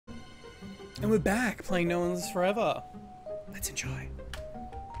And we're back playing No One's Forever. Let's enjoy.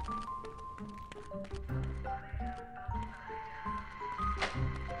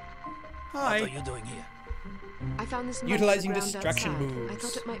 Hi. What are you doing here? I found this Utilizing ground distraction outside. moves. I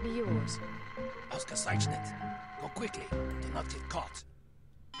thought it might be yours. Ausgezeichnet. Go quickly. Do not get caught.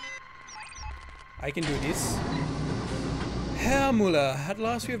 I can do this. Herr Muller, at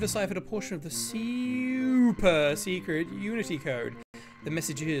last we have deciphered a portion of the super secret Unity code. The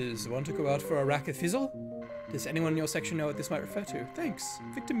message is, want to go out for a rack of fizzle? Does anyone in your section know what this might refer to? Thanks.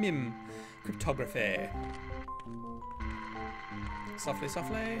 Victor Mim. Cryptography. Softly,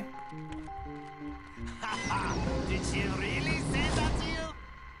 softly. Did she really say that to you?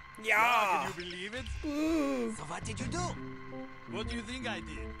 Yeah! Can you believe it? Ooh. So what did you do? What do you think I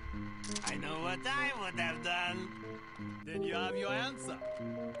did? I know what I would have done. Then you have your answer.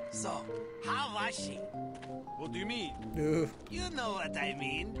 So, how was she? What do you mean? Ugh. You know what I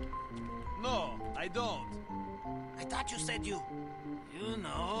mean. No, I don't. I thought you said you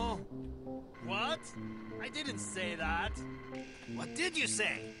know. What? I didn't say that. What did you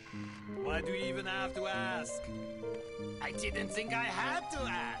say? Why do you even have to ask? I didn't think I had to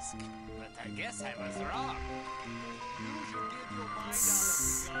ask. But I guess I was wrong. You should get your mind out of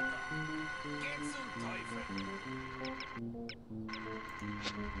the gutter. Get some Teufel.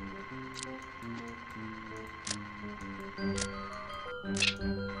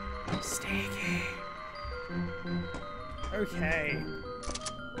 Sticky. Okay.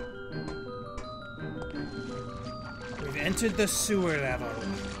 We've entered the sewer level.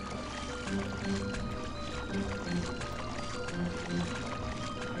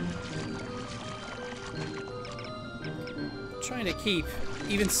 Trying to keep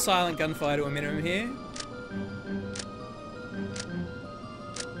even silent gunfire to a minimum here.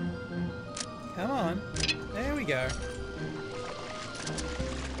 Come on. There we go.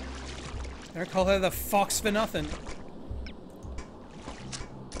 Don't call her the fox for nothing.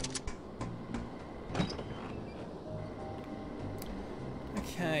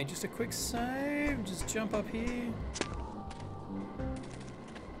 Okay, just a quick save. Just jump up here.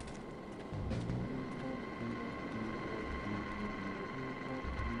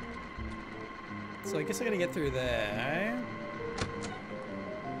 So I guess I gotta get through there.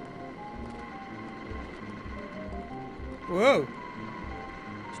 Whoa!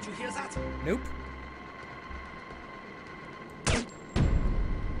 Did you hear that? Nope.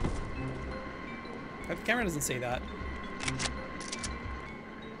 Hope the camera doesn't see that.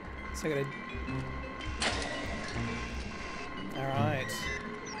 So I gotta... Alright.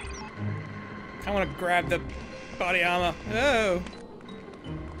 I want to grab the body armor. Oh!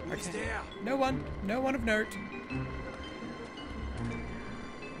 Who's there? No one. No one of note.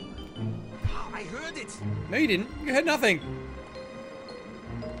 I heard it. No, you didn't. You heard nothing.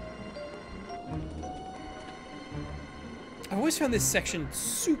 I've always found this section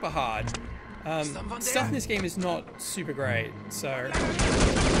super hard. Stuff in this game is not super great, so...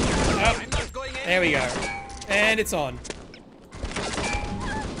 Oh, there we go. And it's on.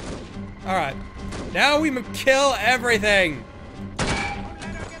 Alright. Now we kill everything!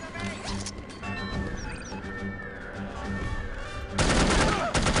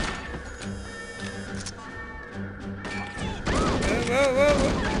 Whoa, whoa,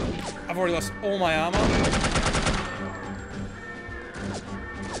 whoa. I've already lost all my armor.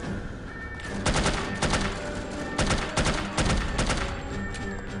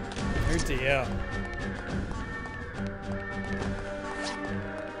 Oh dear.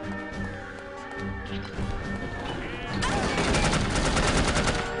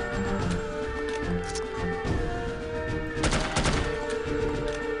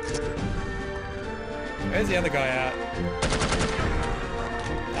 Where's the other guy at?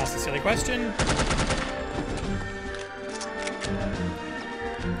 Ask a silly question.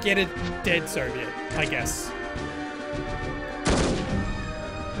 Get a dead Soviet, I guess.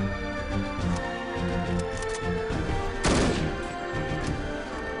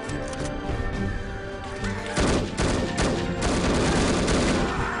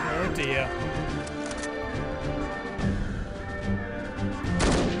 Oh dear.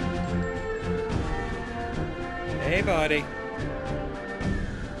 Hey buddy.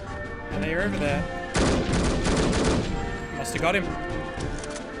 And you're over there. Must have got him.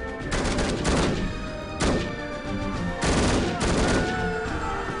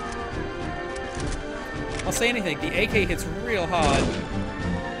 I'll say anything, the AK hits real hard.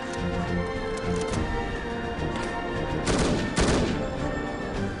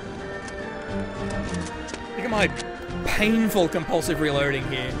 Look at my painful compulsive reloading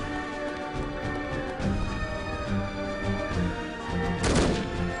here.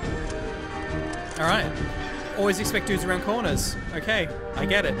 Alright. Always expect dudes around corners. Okay, I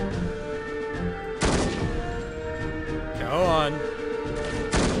get it. Go on.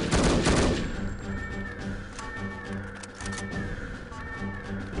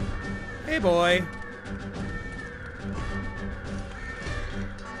 Hey, boy.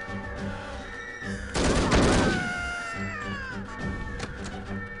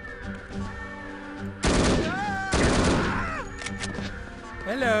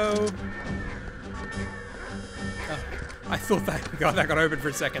 Hello. Oh, I thought that got open for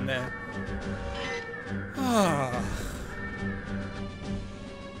a second there. Ah.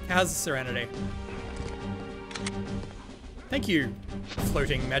 How's the Serenity? Thank you,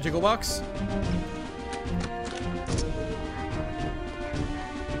 floating magical box.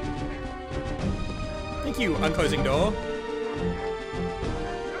 Thank you, unclosing door.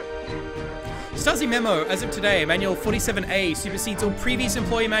 Stasi memo, as of today, manual 47A supersedes all previous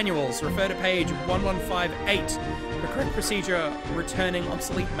employee manuals. Refer to page 1158 for correct procedure returning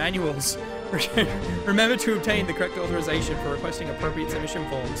obsolete manuals. Remember to obtain the correct authorization for requesting appropriate submission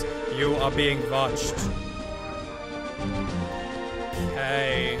forms. You are being watched.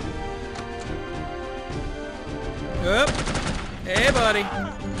 Okay. Up. Hey, buddy.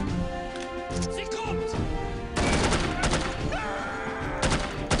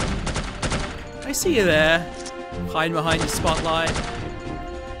 I see you there, hiding behind your spotlight.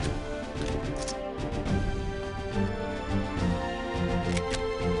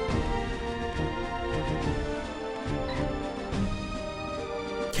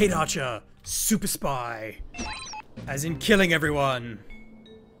 Kate Archer, super spy, as in killing everyone.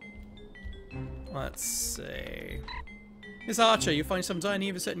 Let's see. Miss Archer, you find some tiny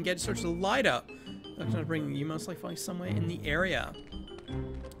of a certain gadget search the light up. I'm going to bring you most likely somewhere in the area.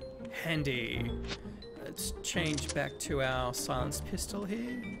 Handy. Let's change back to our silenced pistol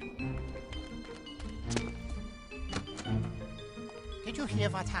here. Did you hear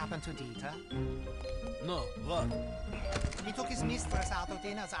what happened to Dieter? No, what? He took his mistress out to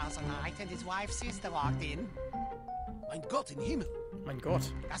dinner the other night and his wife's sister walked in. Mein Gott in Himmel. Mein Gott.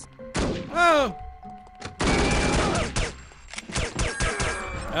 That's... Oh!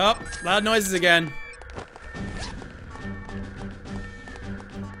 Oh, loud noises again.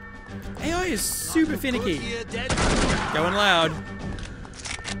 AI is super finicky. Going loud.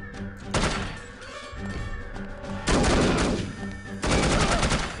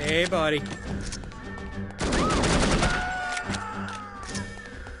 Hey, buddy.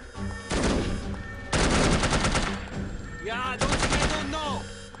 Yeah, I don't know.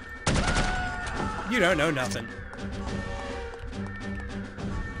 You don't know nothing.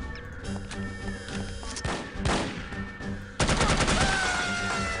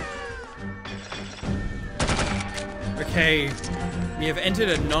 Okay, we have entered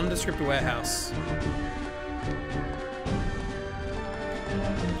a nondescript warehouse.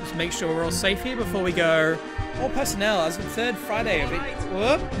 Just make sure we're all safe here before we go. All personnel, as of the third Friday of it.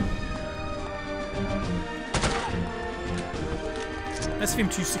 Whoop. Let's him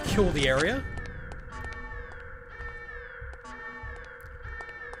to secure the area.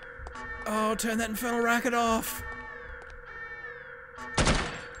 Oh, turn that infernal racket off.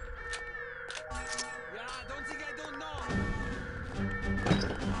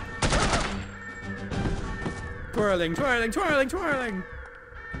 Twirling, twirling, twirling, twirling.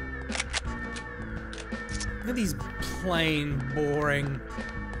 Look at these plain, boring,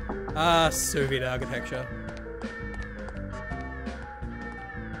 Soviet architecture.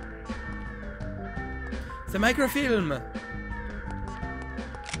 The microfilm.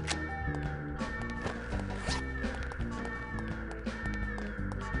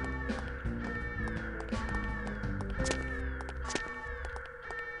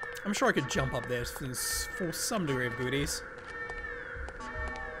 I'm sure I could jump up there for some degree of goodies.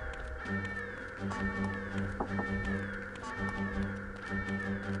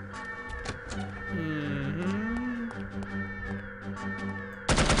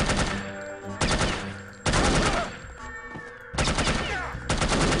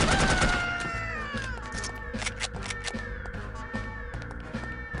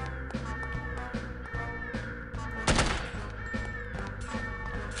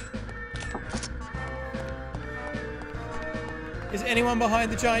 Is anyone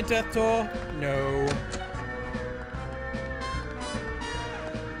behind the giant death door? No.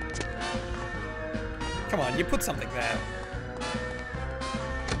 Come on, you put something there.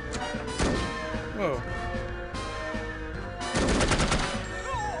 Whoa.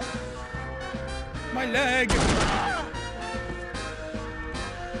 My leg!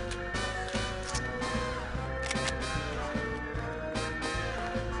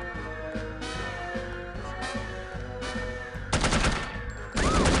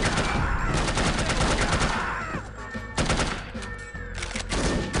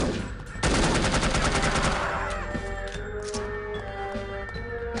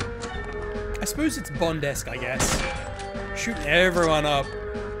 I suppose it's Bond-esque, I guess. Shooting everyone up.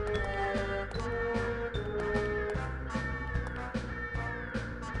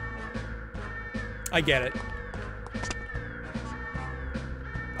 I get it.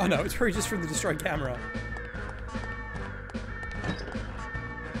 Oh no, it's probably just from the destroyed camera.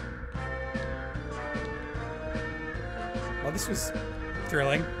 Well, this was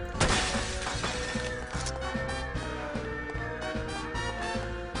thrilling.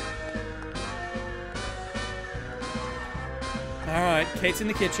 Alright, Kate's in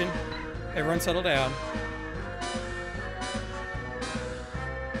the kitchen. Everyone settle down.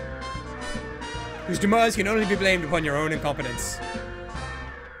 Whose demise can only be blamed upon your own incompetence.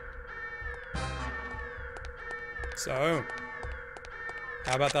 So,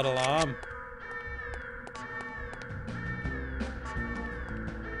 how about that alarm?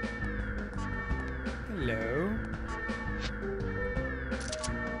 Hello?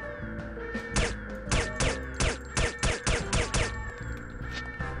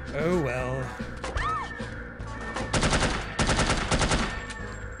 Oh well.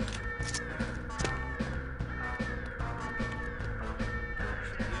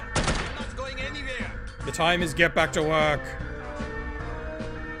 Not going anywhere. The time is get back to work.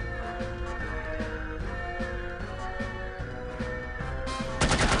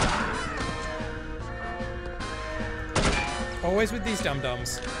 Always with these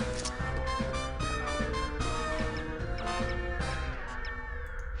dum-dums.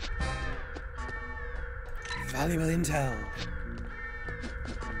 Valuable intel.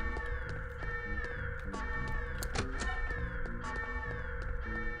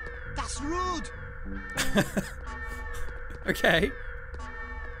 That's rude. Okay.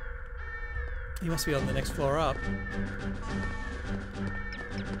 He must be on the next floor up.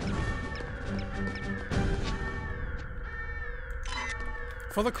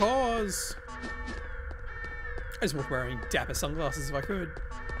 For the cause! I just walk wearing dapper sunglasses if I could.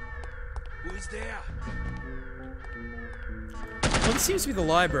 Who is there? Well, this seems to be the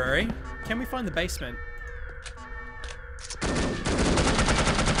library. Can we find the basement?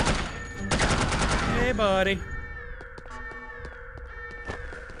 Hey, buddy.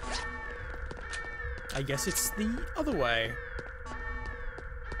 I guess it's the other way.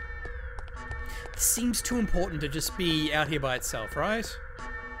 This seems too important to just be out here by itself, right?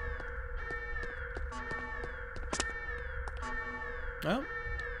 Well,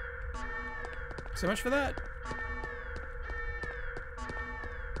 so much for that.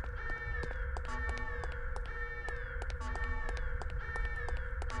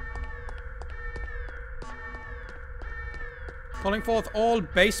 Calling forth all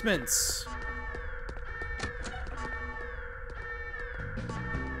basements.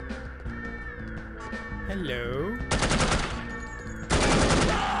 Hello.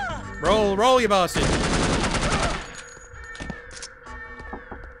 Roll, you bastard.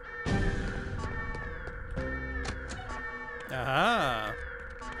 Aha.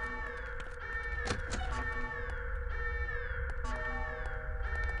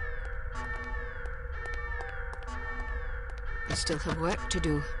 I still have work to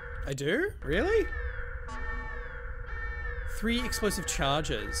do. I do? Really? 3 explosive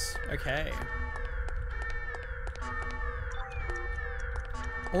charges. Okay.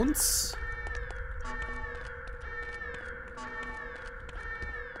 Uns.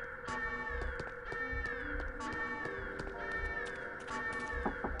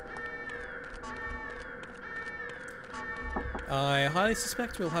 I highly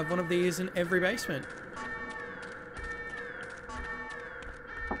suspect we'll have one of these in every basement.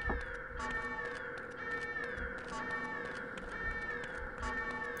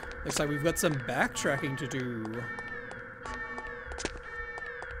 Looks like we've got some backtracking to do.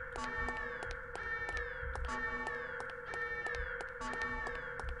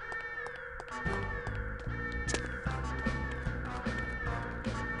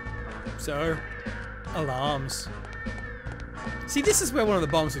 So, alarms. See, this is where one of the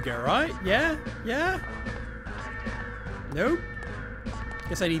bombs would go, right? Yeah? Yeah? Nope.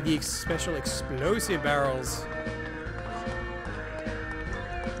 Guess I need the special explosive barrels.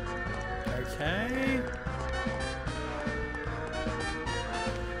 Okay.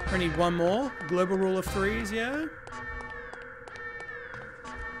 I need one more. Global rule of 3s, yeah?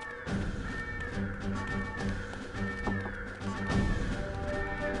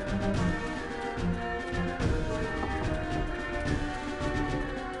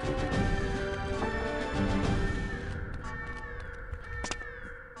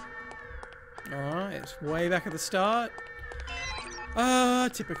 Alright, way back at the start.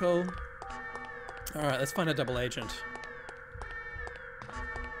 Typical. Alright, let's find a double agent.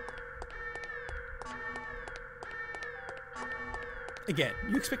 Again,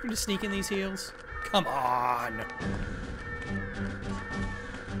 you expect me to sneak in these heels? Come on!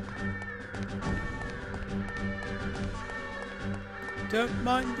 Don't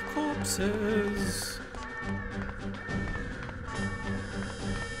mind the corpses.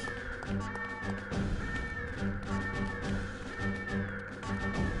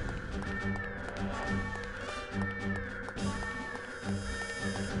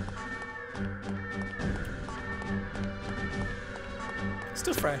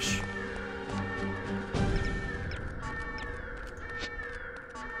 Still fresh.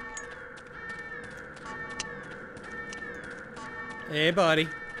 Hey, buddy.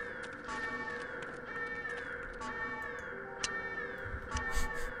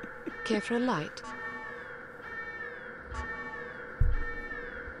 Care for a light?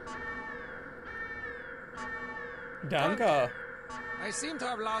 Danke. I seem to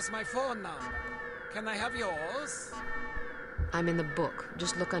have lost my phone number. Can I have yours? I'm in the book.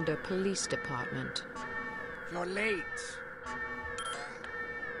 Just look under police department. You're late.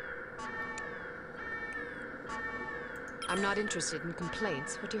 I'm not interested in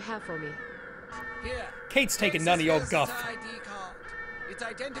complaints. What do you have for me? Here. Kate's taking Take none of this your visitor guff. ID card. It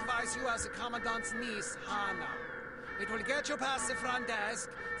identifies you as the Commandant's niece, Hannah. It will get you past the front desk,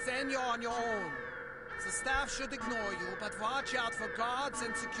 then you're on your own. The staff should ignore you, but watch out for guards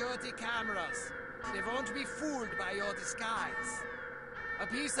and security cameras. They won't be fooled by your disguise. A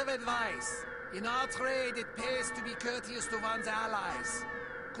piece of advice. In our trade, it pays to be courteous to one's allies.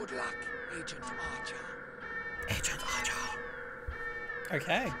 Good luck, Agent Archer. Agent Archer.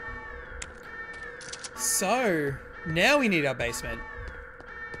 Okay. So, now we need our basement.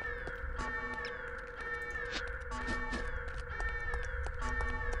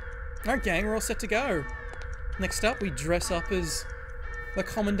 Alright gang, we're all set to go. Next up, we dress up as the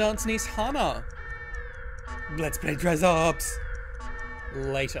Commandant's niece, Hannah. Let's play dress-ups!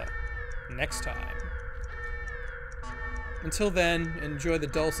 Later. Next time. Until then, enjoy the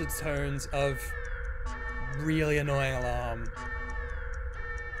dulcet tones of really annoying alarm.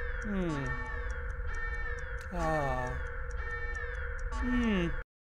 Ah.